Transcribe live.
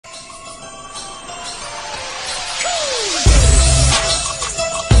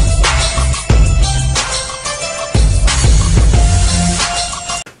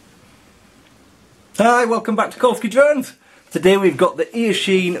Hi, welcome back to Kolsky Drones. Today we've got the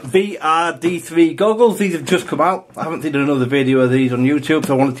Eachine VRD3 goggles. These have just come out. I haven't seen another video of these on YouTube,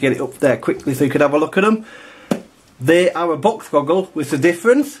 so I wanted to get it up there quickly so you could have a look at them. They are a box goggle with the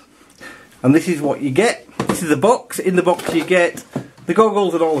difference, and this is what you get. This is the box. In the box you get the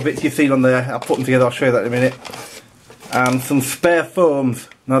goggles and all the bits you've seen on there. I'll put them together, I'll show you that in a minute. And some spare foams.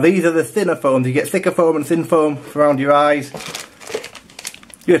 Now these are the thinner foams. You get thicker foam and thin foam around your eyes.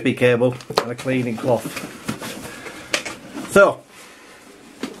 USB cable and a cleaning cloth. So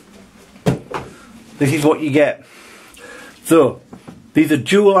this is what you get. So these are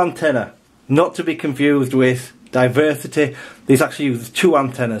dual antenna, not to be confused with diversity. These actually use two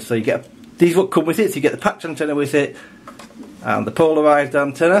antennas, so you get these what come with it. So you get the patch antenna with it and the polarized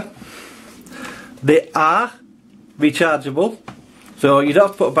antenna. They are rechargeable, so you don't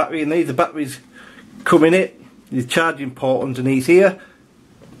have to put a battery in these. The batteries come in it. The charging port underneath here,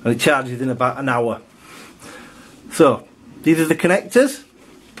 and it charges in about an hour. So these are the connectors.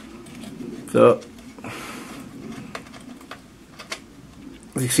 So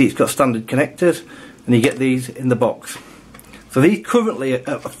as you see, it's got standard connectors, and you get these in the box. So these currently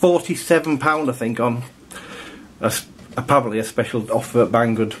are at £47 I think on apparently a special offer at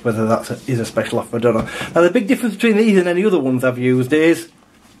Banggood. Whether that is a special offer, I don't know. Now the big difference between these and any other ones I've used is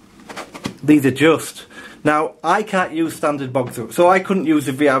these adjust. Now I can't use standard box, so I couldn't use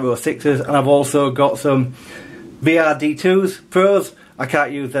the GRRRREAT, and I've also got some VRD2s Pros. I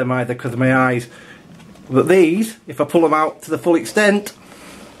can't use them either because of my eyes. But these, if I pull them out to the full extent,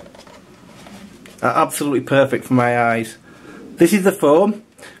 are absolutely perfect for my eyes. This is the foam,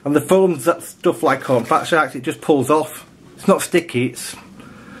 and the foam's that stuff like on Fat Sharks, it just pulls off. It's not sticky, it's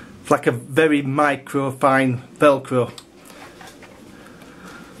like a very micro fine Velcro.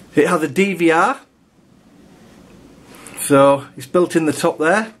 It has a DVR, so it's built in the top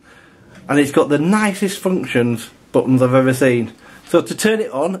there, and it's got the nicest functions buttons I've ever seen. So to turn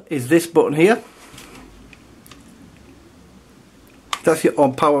it on is this button here. That's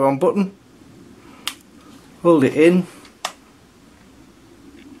your power on button. Hold it in.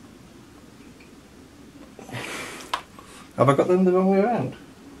 Have I got them the wrong way around?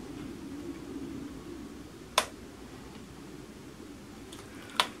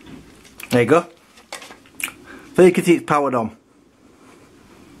 There you go. So you can see it's powered on.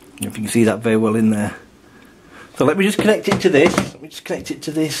 If you can see that very well in there. So let me just connect it to this. Let me just connect it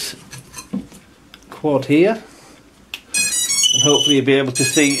to this quad here. And hopefully you'll be able to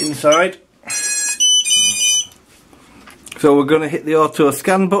see inside. So we're going to hit the auto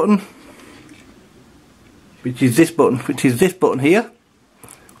scan button, which is this button here. I'm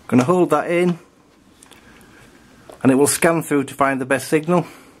going to hold that in, and it will scan through to find the best signal.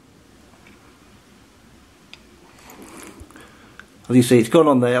 As you see, it's gone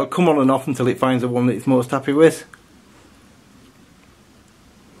on there. It'll come on and off until it finds the one that it's most happy with.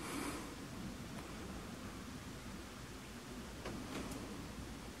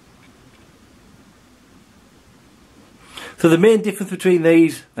 So the main difference between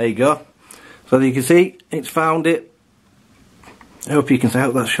these, there you go. So you can see, it's found it. I hope you can see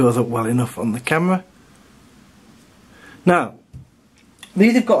how that shows up well enough on the camera. Now,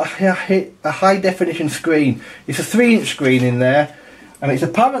 these have got a high definition screen. It's a 3-inch screen in there, and it's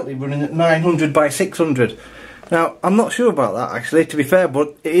apparently running at 900 by 600. Now, I'm not sure about that actually, to be fair,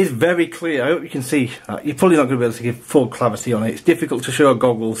 but it is very clear. I hope you can see. You're probably not going to be able to give full clarity on it. It's difficult to show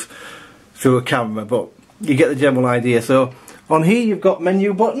goggles through a camera, but you get the general idea. So on here you've got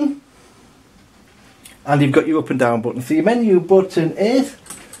menu button, and you've got your up and down button. So your menu button is,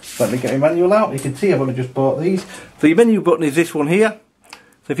 let me get my manual out, you can see I've only just bought these. So your menu button is this one here.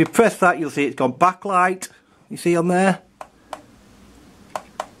 So if you press that, you'll see it's got backlight, you see on there,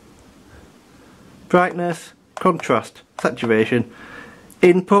 brightness, contrast, saturation,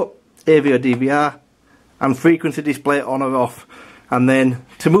 input, AV or DVR, and frequency display on or off. And then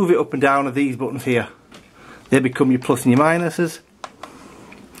to move it up and down are these buttons here. They become your plus and your minuses,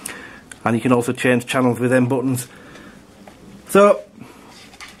 and you can also change channels with them buttons. So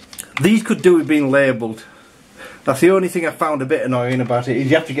these could do with being labelled. That's the only thing I found a bit annoying about it, is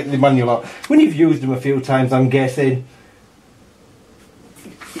you have to get the manual out. When you've used them a few times, I'm guessing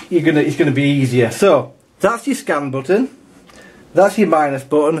it's gonna be easier. So that's your scan button, that's your minus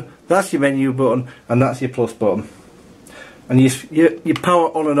button, that's your menu button, and that's your plus button. And your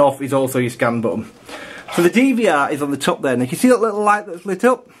power on and off is also your scan button. So the DVR is on the top there, and you can see that little light that's lit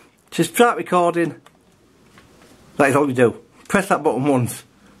up. Just start recording. That is all you do. Press that button once.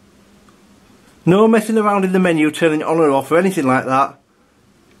 No messing around in the menu, turning it on or off or anything like that.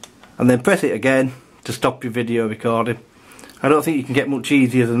 And then press it again to stop your video recording. I don't think you can get much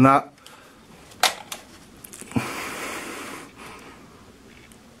easier than that.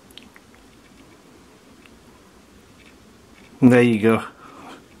 And there you go.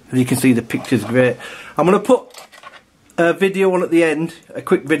 As you can see, the picture's great. I'm going to put a video on at the end, a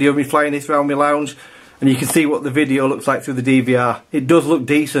quick video of me flying this around my lounge, and you can see what the video looks like through the DVR. It does look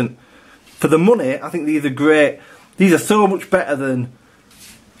decent. For the money, I think these are great. These are so much better than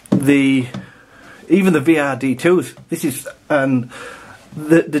even the VRD2s. This is, and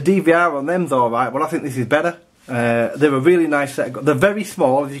the DVR on them's alright, but I think this is better. They're a really nice set. They're very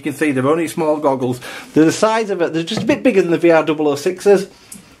small, as you can see. They're only small goggles. They're the size of it. They're just a bit bigger than the VR006s.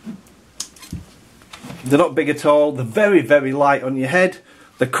 They're not big at all. They're very, very light on your head.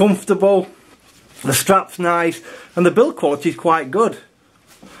 They're comfortable. The strap's nice, and the build quality is quite good.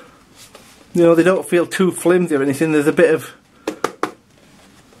 You know, they don't feel too flimsy or anything. There's a bit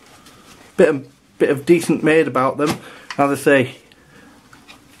of decent made about them. As I say,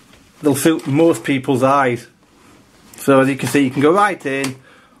 they'll suit most people's eyes. So as you can see, you can go right in.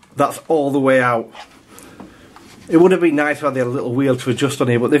 That's all the way out. It would have been nice if they had a little wheel to adjust on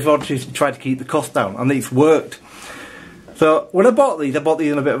here, but they've obviously tried to keep the cost down, and it's worked. So when I bought these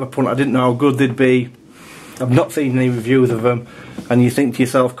in a bit of a punt. I didn't know how good they'd be. I've not seen any reviews of them, and you think to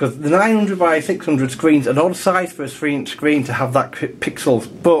yourself, because the 900 by 600 screen's an odd size for a 3-inch screen to have that pixels,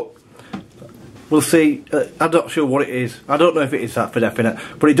 but we'll see. I'm not sure what it is. I don't know if it is that for definite,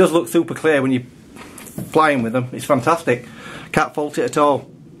 but it does look super clear when you're flying with them. It's fantastic. Can't fault it at all.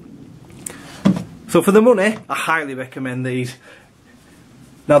 So for the money, I highly recommend these.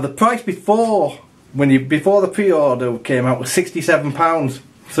 Now the price before the pre-order came out was £67.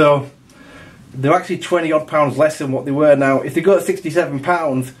 So they're actually 20 odd pounds less than what they were now. If they go at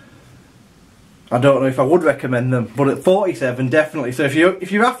 £67, I don't know if I would recommend them, but at 47 definitely. So if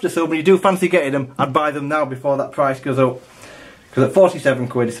you're after some and you do fancy getting them, I'd buy them now before that price goes up. Because at 47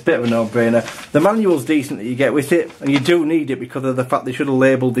 quid, it's a bit of a no-brainer. The manual's decent that you get with it, and you do need it because of the fact they should have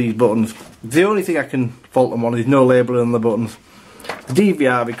labelled these buttons. The only thing I can fault them on is no labelling on the buttons. The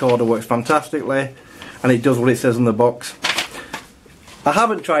DVR recorder works fantastically, and it does what it says on the box. I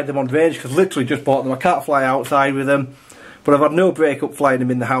haven't tried them on range because I literally just bought them. I can't fly outside with them, but I've had no break-up flying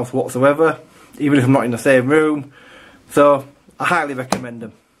them in the house whatsoever, even if I'm not in the same room. So I highly recommend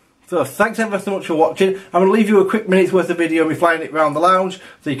them. So thanks ever so much for watching. I'm going to leave you a quick minute's worth of video of me flying it around the lounge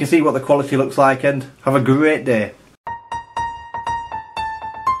so you can see what the quality looks like, and have a great day.